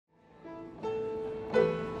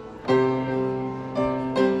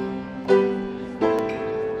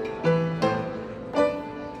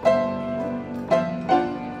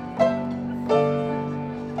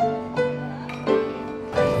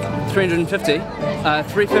350.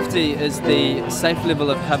 350 is the safe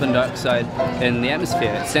level of carbon dioxide in the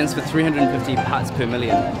atmosphere. It stands for 350 parts per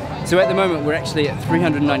million. So at the moment we're actually at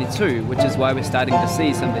 392, which is why we're starting to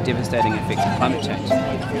see some of the devastating effects of climate change.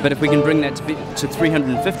 But if we can bring that to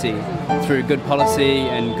 350 through good policy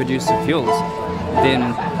and good use of fuels, then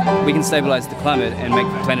we can stabilise the climate and make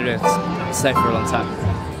planet Earth safe for a long time.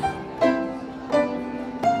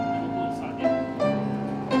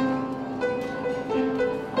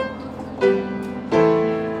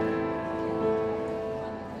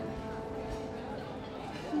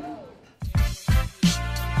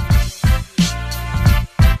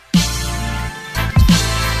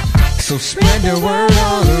 So spread the word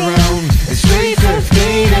all around. It's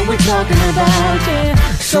 3:15 and we're talking about it.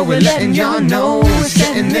 So we're letting y'all know we're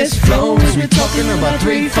setting this flow as we're talking about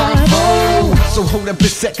 350. So hold up a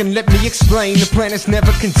second, let me explain. The planet's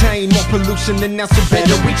never contained more pollution than now, so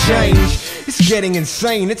better we change. It's getting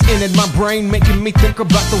insane, it's in my brain, making me think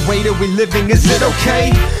about the way that we're living. Is it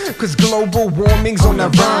okay? Cause global warming's on the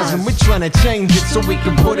rise and we're trying to change it so we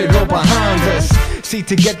can put it all behind us. See,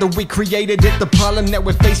 together we created it. The problem that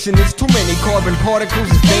we're facing is too many carbon particles,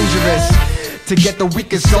 it's dangerous. Together we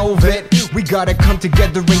can solve it. We gotta come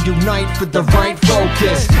together and unite for the right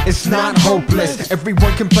focus. It's not hopeless,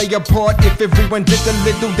 everyone can play a part. If everyone did a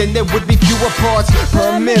little, then there would be fewer parts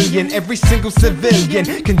per million. Every single civilian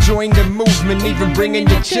can join the movement, even bringing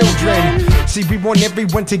your children. See, we want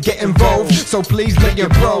everyone to get involved, so please let your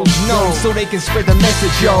bros know so they can spread the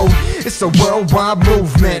message, yo. It's a worldwide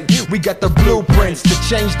movement. We got the blueprints to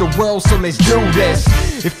change the world, so let's do this.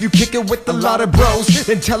 If you kick it with a lot of bros,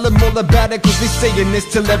 then tell them all about it, cause we're saying this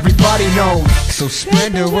till everybody knows. So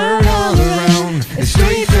spread the word all around. It's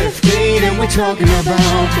 3:15 and we're talking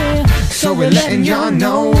about it. So we're letting y'all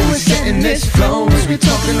know we're setting this flow as we're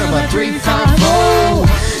talking about 350.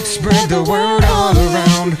 Spread the word all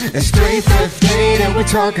around. It's 3:15 and we're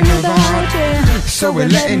talking about it. So we're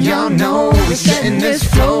letting y'all know we're setting this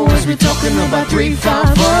flow as we're talking about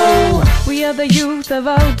 350. We are the youth of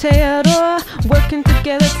Aotearoa, working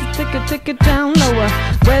together to take it down lower.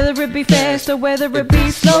 Whether it be fast or whether it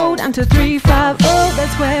be slow, down to 350,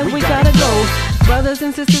 that's where we gotta go. Brothers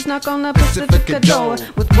and sisters knock on the Pacifica door,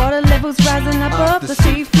 with water levels rising above the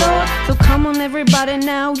seafloor. So come on everybody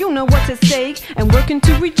now, you know what's at stake, and working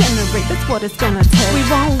to regenerate, that's what it's gonna take. We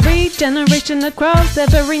want regeneration across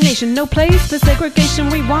every nation, no place for segregation,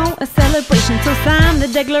 we want a celebration. So sign the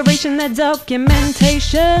declaration, that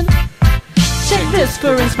documentation. Check this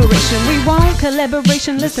for inspiration. We want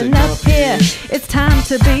collaboration, listen up here. It's time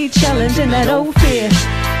to be challenging that old fear.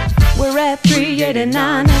 We're at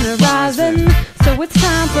 389 and rising, so it's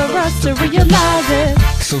time for us to realize it.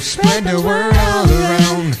 So spread the word all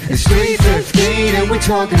around. It's 3:15 and we're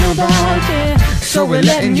talking about it. So we're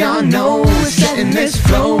letting y'all know we're setting this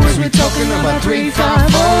flow as we're talking about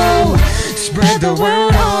 350. Spread the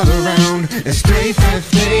word all around. It's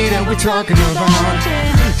 3:15 and we're talking about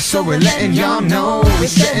it. So we're letting y'all know we're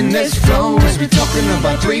setting this flow as we're talking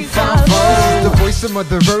about 350. The voice of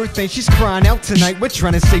Mother Earth and she's crying out tonight. We're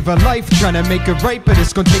trying to save her life, trying to make it right, but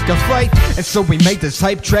it's gonna take a fight. And so we made this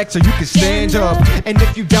hype track so you can stand up. And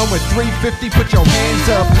if you down with 350, put your hands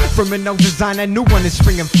up. From an old design, a new one is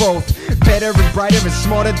springing forth, better and brighter and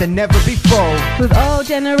smarter than ever before. With all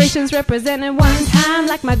generations represented one time,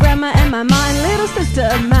 like my grandma and my mine, little sister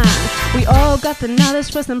of mine. We all got the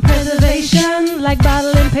knowledge for some preservation, like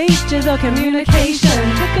bottling pages or communication.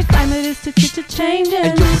 Look at climate is to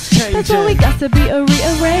changing. That's what we got to be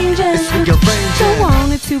rearranging. Don't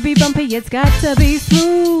want it to be bumpy, it's got to be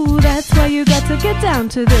smooth. That's why you got to get down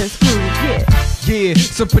to this groove, yeah. Yeah,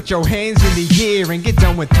 so put your hands in the air and get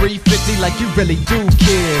down with 350 like you really do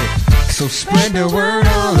care. So spread the word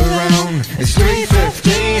all around. It's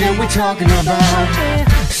 3:15 and we're talking about it.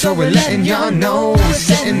 So we're letting y'all know we're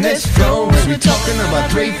setting this flow as we're talking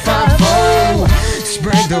about 350.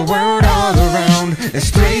 Spread the word all around. It's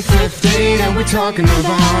 3:15 and we're talking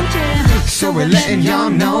about it. So we're letting y'all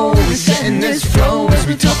know we're setting this flow as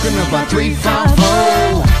we're talking about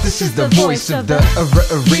 350. This is the voice of the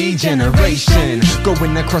regeneration,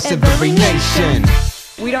 going across every nation.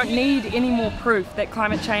 We don't need any more proof that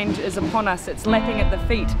climate change is upon us. It's lapping at the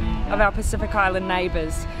feet of our Pacific Island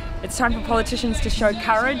neighbours. It's time for politicians to show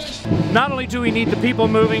courage. Not only do we need the people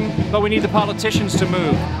moving, but we need the politicians to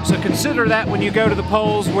move. So consider that when you go to the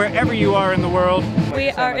polls, wherever you are in the world.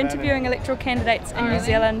 We are interviewing electoral candidates in New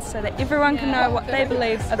Zealand so that everyone can know what they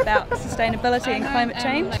believe about sustainability and climate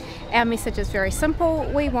change. Our message is very simple.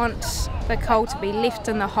 We want the coal to be left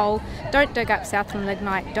in the hole. Don't dig up Southland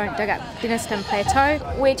Lignite, don't dig up Denniston Plateau.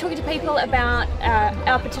 We're talking to people about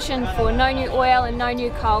our petition for no new oil and no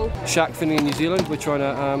new coal. Shark finning in New Zealand, we're trying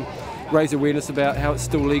to raise awareness about how it's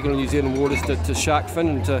still legal in New Zealand waters to shark fin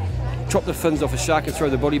and to chop the fins off a shark and throw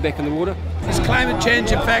the body back in the water. As climate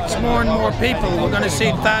change affects more and more people, we're going to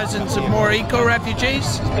see thousands of more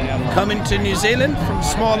eco-refugees coming to New Zealand from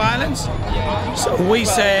small islands. So we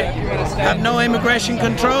say, have no immigration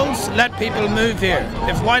controls, let people move here.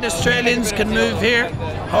 If white Australians can move here,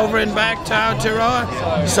 over and back to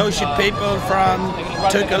Aotearoa, so should people from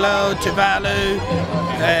Tukalo, Tuvalu,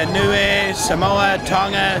 Niue, Samoa,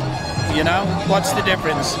 Tonga. You know, what's the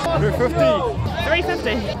difference? 350.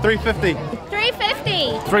 350. 350.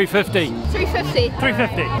 350. 350.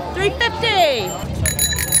 350. 350.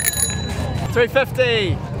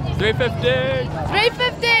 350.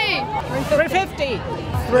 350. 350. 350.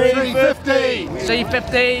 350.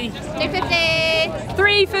 350. 350.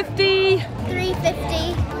 350.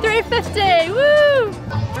 350. 350. Woo!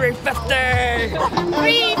 350.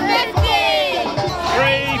 350.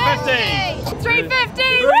 350.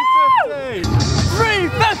 350. Woo!